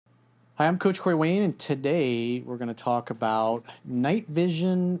Hi, I'm Coach Corey Wayne, and today we're going to talk about night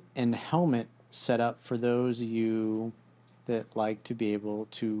vision and helmet setup for those of you that like to be able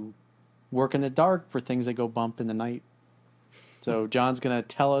to work in the dark for things that go bump in the night. So John's going to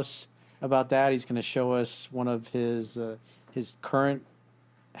tell us about that. He's going to show us one of his current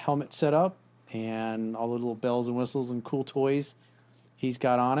helmet setup and all the little bells and whistles and cool toys he's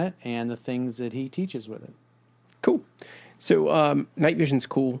got on it, and the things that he teaches with it. Cool. So night vision's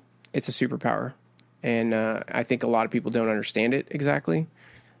cool. It's a superpower, and I think a lot of people don't understand it exactly.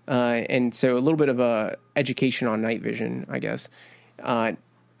 And so a little bit of a education on night vision, I guess.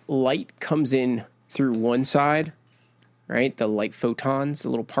 Light comes in through one side, right? The light photons, the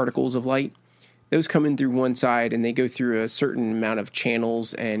little particles of light, those come in through one side, and they go through a certain amount of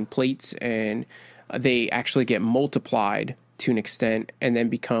channels and plates, and they actually get multiplied to an extent, and then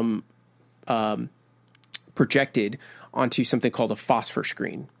become projected onto something called a phosphor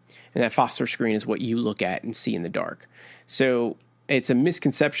screen. And that phosphor screen is what you look at and see in the dark. So it's a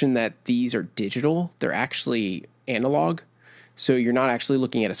misconception that these are digital. They're actually analog. So you're not actually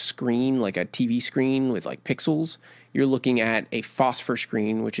looking at a screen like a TV screen with like pixels. You're looking at a phosphor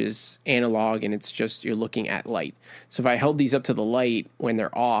screen, which is analog, and it's just you're looking at light. So if I held these up to the light when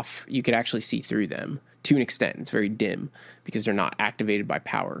they're off, you could actually see through them to an extent. It's very dim because they're not activated by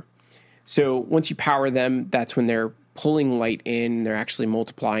power. So once you power them, that's when they're pulling light in. They're actually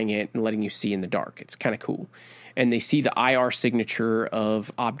multiplying it and letting you see in the dark. It's kind of cool. And they see the IR signature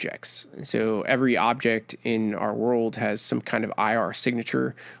of objects. So every object in our world has some kind of IR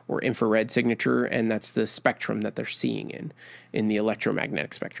signature or infrared signature, and that's the spectrum that they're seeing in the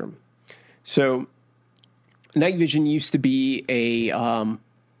electromagnetic spectrum. So night vision used to be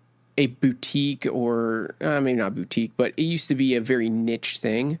a boutique, or maybe not boutique, but it used to be a very niche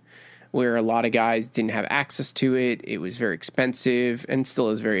thing where a lot of guys didn't have access to it. It was very expensive and still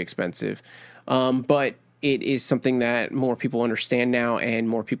is very expensive. But it is something that more people understand now and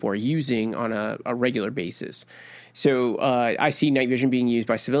more people are using on a regular basis. So I see night vision being used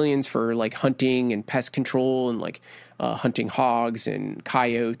by civilians for like hunting and pest control and like hunting hogs and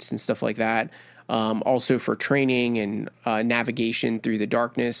coyotes and stuff like that. Also for training and navigation through the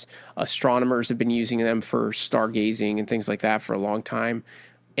darkness. Astronomers have been using them for stargazing and things like that for a long time.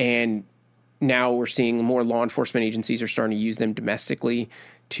 And now we're seeing more law enforcement agencies are starting to use them domestically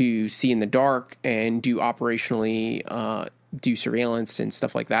to see in the dark and do operationally do surveillance and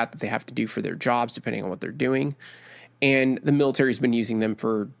stuff like that they have to do for their jobs, depending on what they're doing. And the military's been using them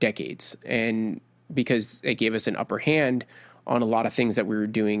for decades. And because it gave us an upper hand on a lot of things that we were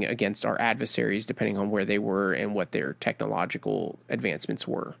doing against our adversaries, depending on where they were and what their technological advancements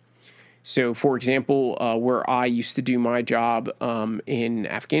were. So, for example, where I used to do my job in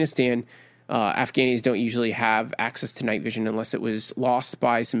Afghanistan, Afghanis don't usually have access to night vision unless it was lost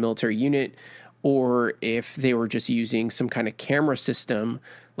by some military unit, or if they were just using some kind of camera system,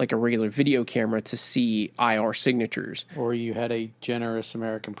 like a regular video camera, to see IR signatures. Or you had a generous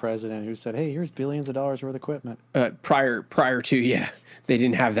American president who said, "Hey, here's billions of dollars worth of equipment." Prior to, yeah, they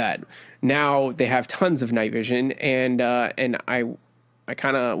didn't have that. Now they have tons of night vision, and I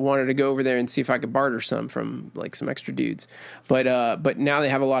kind of wanted to go over there and see if I could barter some from like some extra dudes, but now they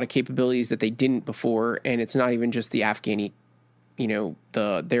have a lot of capabilities that they didn't before, and it's not even just the Afghani,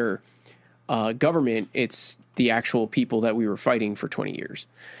 their government. It's the actual people that we were fighting for 20 years.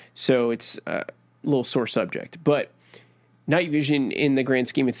 So it's a little sore subject, but night vision in the grand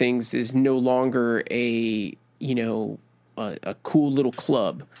scheme of things is no longer a cool little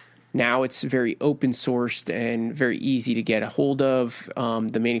club. Now it's very open sourced and very easy to get a hold of.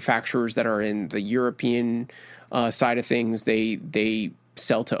 The manufacturers that are in the European side of things, they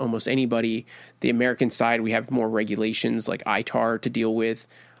sell to almost anybody. The American side, we have more regulations like ITAR to deal with.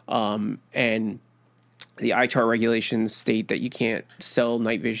 And the ITAR regulations state that you can't sell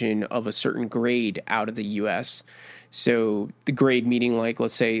night vision of a certain grade out of the U.S. So the grade meaning like,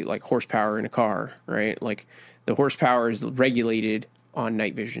 let's say, like horsepower in a car, right? Like the horsepower is regulated on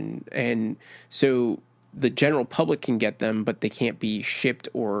night vision, and so the general public can get them, but they can't be shipped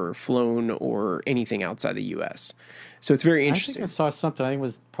or flown or anything outside the U.S. So it's very interesting. I think I saw something. I think it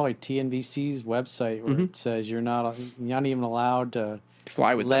was probably TNVC's website where it says you're not even allowed to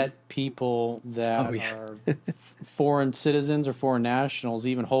fly with them. People that are foreign citizens or foreign nationals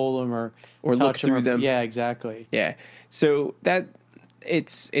even hold them or look through them. Yeah, exactly. Yeah. So that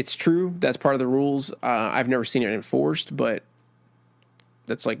it's true. That's part of the rules. I've never seen it enforced, but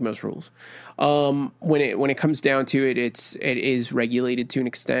that's like most rules. When it comes down to it, it is regulated to an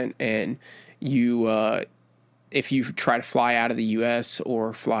extent, and you if you try to fly out of the U.S.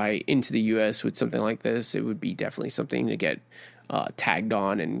 or fly into the U.S. with something like this, it would be definitely something to get tagged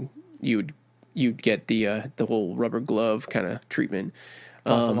on and you'd get the whole rubber glove kind of treatment.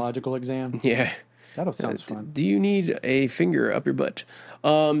 Pathological exam. Yeah. That sounds fun. Do you need a finger up your butt?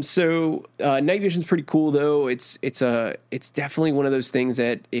 So night vision is pretty cool, though. It's definitely one of those things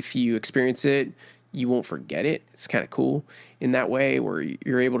that if you experience it, you won't forget it. It's kind of cool in that way, where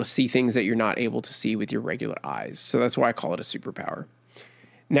you're able to see things that you're not able to see with your regular eyes. So that's why I call it a superpower.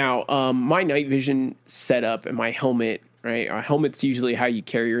 Now, my night vision setup and my helmet, right? A helmet's usually how you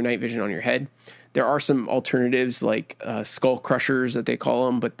carry your night vision on your head. There are some alternatives like skull crushers that they call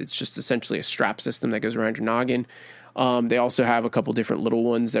them, but it's just essentially a strap system that goes around your noggin. They also have a couple different little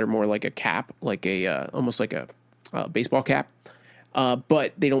ones that are more like a cap, like almost like a baseball cap.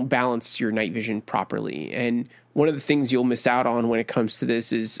 But they don't balance your night vision properly. And one of the things you'll miss out on when it comes to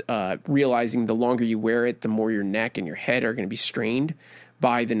this is realizing the longer you wear it, the more your neck and your head are going to be strained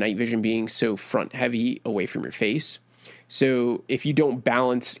by the night vision being so front heavy away from your face. So if you don't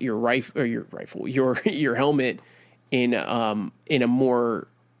balance your your helmet in a more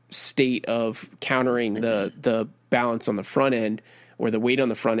state of countering the balance on the front end or the weight on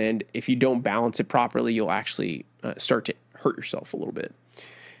the front end, if you don't balance it properly, you'll actually start to hurt yourself a little bit.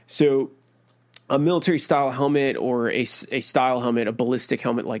 So a military style helmet or a style helmet, a ballistic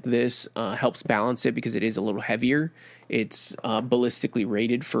helmet like this helps balance it because it is a little heavier. It's ballistically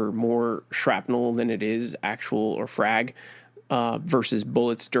rated for more shrapnel than it is actual or frag versus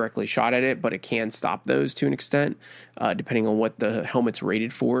bullets directly shot at it, but it can stop those to an extent depending on what the helmet's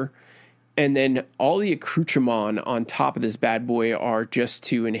rated for. And then all the accoutrement on top of this bad boy are just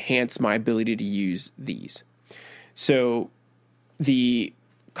to enhance my ability to use these. So the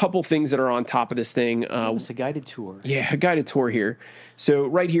couple things that are on top of this thing. It's a guided tour. Yeah, a guided tour here. So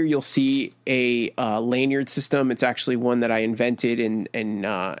right here you'll see a lanyard system. It's actually one that I invented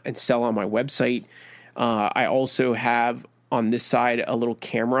and sell on my website. I also have on this side a little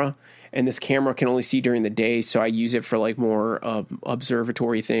camera, and this camera can only see during the day, so I use it for like more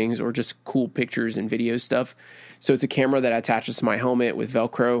observatory things or just cool pictures and video stuff. So it's a camera that attaches to my helmet with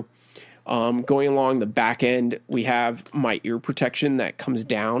Velcro. Going along the back end, we have my ear protection that comes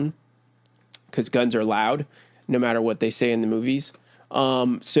down because guns are loud, no matter what they say in the movies.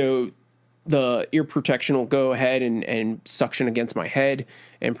 So the ear protection will go ahead and suction against my head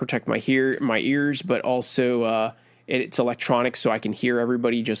and protect my ears, but also it's electronic, so I can hear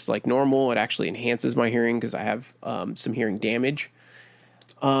everybody just like normal. It actually enhances my hearing because I have some hearing damage.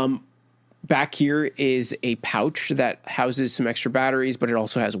 Back here is a pouch that houses some extra batteries, but it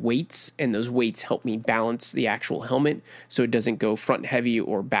also has weights, and those weights help me balance the actual helmet so it doesn't go front heavy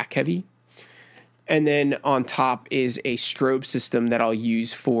or back heavy. And then on top is a strobe system that I'll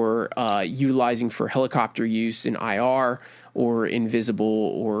use for utilizing for helicopter use in IR or invisible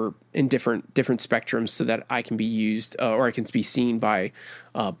or in different spectrums so that I can be used or I can be seen by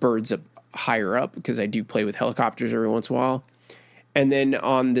birds up higher up because I do play with helicopters every once in a while. And then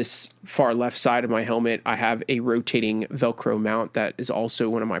on this far left side of my helmet, I have a rotating Velcro mount that is also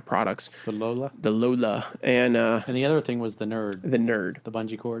one of my products. The Lola? The Lola. And the other thing was the Nerd. The Nerd. The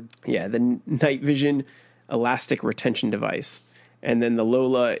bungee cord. Yeah, the night vision elastic retention device. And then the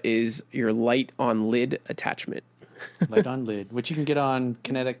Lola is your light on lid attachment. Light on lid, which you can get on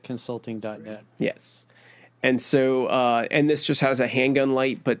kineticconsulting.net. Yes. And so, and this just has a handgun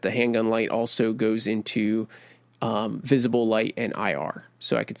light, but the handgun light also goes into visible light and IR,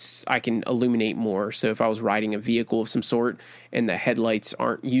 so I can illuminate more. So if I was riding a vehicle of some sort and the headlights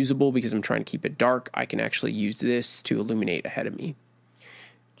aren't usable because I'm trying to keep it dark, I can actually use this to illuminate ahead of me,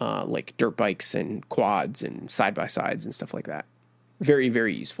 like dirt bikes and quads and side by sides and stuff like that. Very,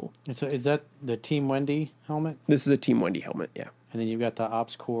 very useful. And so is that the Team Wendy helmet? This is a Team Wendy helmet, yeah. And then you've got the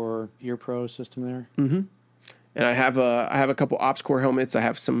OpsCore Ear Pro system there. Mm-hmm. And I have a couple OpsCore helmets. I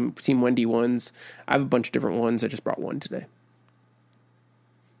have some Team Wendy ones. I have a bunch of different ones. I just brought one today.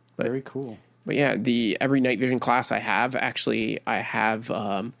 Very cool. But yeah, every night vision class I have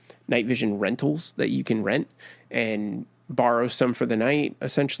night vision rentals that you can rent and borrow some for the night,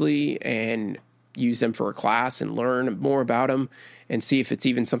 essentially, and use them for a class and learn more about them and see if it's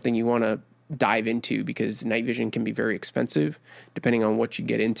even something you want to dive into, because night vision can be very expensive depending on what you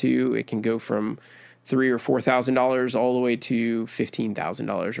get into. It can go from $3,000 or $4,000 all the way to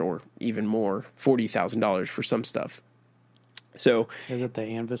 $15,000 or even more, $40,000 for some stuff. So is it the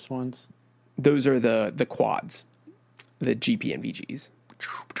Anvis ones? Those are the quads, the GPNVGs.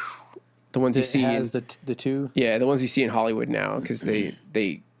 The ones you see has the two. Yeah, the ones you see in Hollywood now because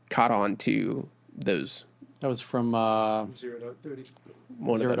they caught on to those. That was from Zero Dark 30.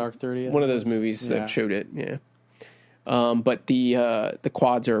 Zero Dark 30. One of those movies that showed it. Yeah. But the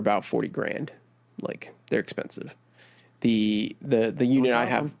quads are about $40,000. Like, they're expensive. The unit I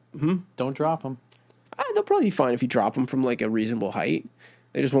have, Don't drop them. They'll probably be fine if you drop them from like a reasonable height.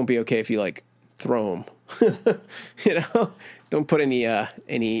 They just won't be okay if you like throw them. Don't put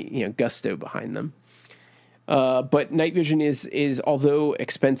any gusto behind them. But night vision is although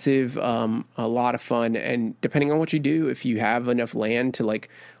expensive, a lot of fun, and depending on what you do, if you have enough land to like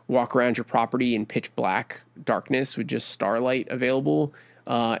walk around your property in pitch black darkness with just starlight available,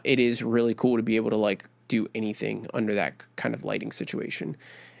 it is really cool to be able to like do anything under that kind of lighting situation.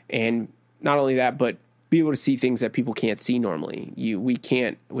 And not only that, but be able to see things that people can't see normally. We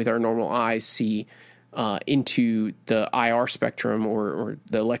can't, with our normal eyes, see into the IR spectrum or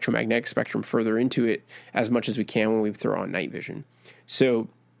the electromagnetic spectrum further into it as much as we can when we throw on night vision. So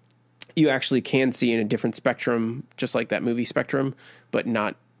you actually can see in a different spectrum, just like that movie spectrum, but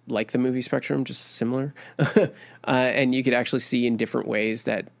not like the movie spectrum, just similar. And you could actually see in different ways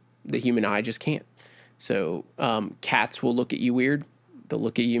that the human eye just can't. So cats will look at you weird. They'll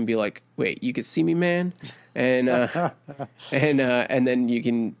look at you and be like, "Wait, you can see me, man?" And and then you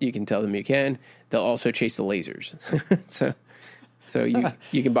can tell them you can. They'll also chase the lasers. so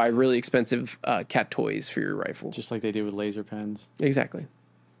you can buy really expensive cat toys for your rifle, Just like they do with laser pens. exactly.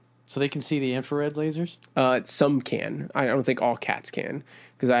 So they can see the infrared lasers? Some can. I don't think all cats can,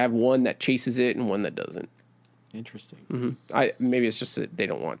 because I have one that chases it and one that doesn't. Interesting. Maybe it's just that they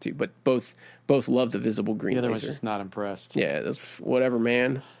don't want to, but both love the visible green The other laser. one's just not impressed. Yeah, that's whatever,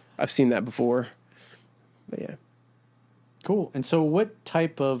 man. I've seen that before. But yeah. Cool. And so what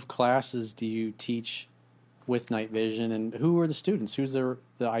type of classes do you teach with night vision, and who are the students? Who's the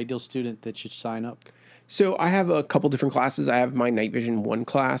ideal student that should sign up? So I have a couple different classes. I have my Night Vision 1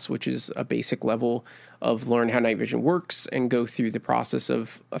 class, which is a basic level of learn how night vision works and go through the process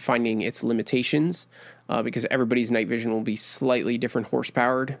of finding its limitations, because everybody's night vision will be slightly different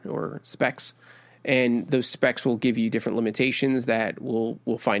horsepowered or specs, and those specs will give you different limitations that we'll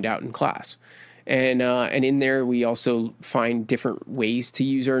find out in class. And in there, we also find different ways to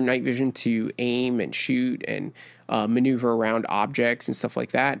use our night vision to aim and shoot and maneuver around objects and stuff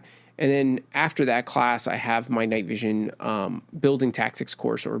like that. And then after that class, I have my night vision building tactics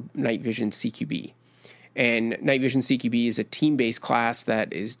course, or night vision CQB. And night vision CQB is a team-based class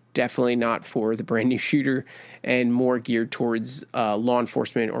that is definitely not for the brand new shooter and more geared towards law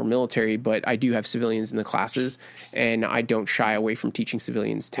enforcement or military. But I do have civilians in the classes, and I don't shy away from teaching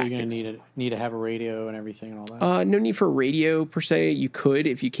civilians So tactics. you're going to need to have a radio and everything and all that? No need for radio per se. You could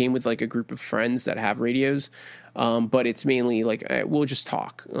if you came with like a group of friends that have radios, but it's mainly like we'll just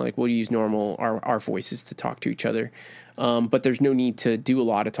talk. Like we'll use our voices to talk to each other. But there's no need to do a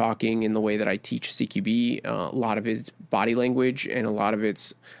lot of talking in the way that I teach CQB. A lot of it's body language, and a lot of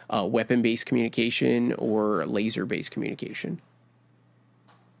it's weapon-based communication or laser-based communication.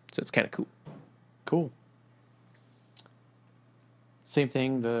 So it's kind of cool. Cool. Same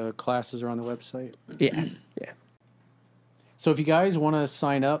thing, the classes are on the website. Yeah, yeah. So if you guys want to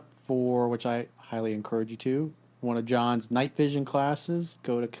sign up for, which I highly encourage you to, one of John's night vision classes,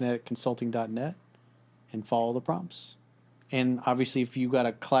 go to kineticconsulting.net and follow the prompts. And obviously, if you got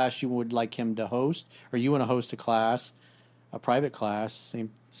a class you would like him to host, or you want to host a class, a private class,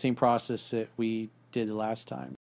 same process that we did the last time.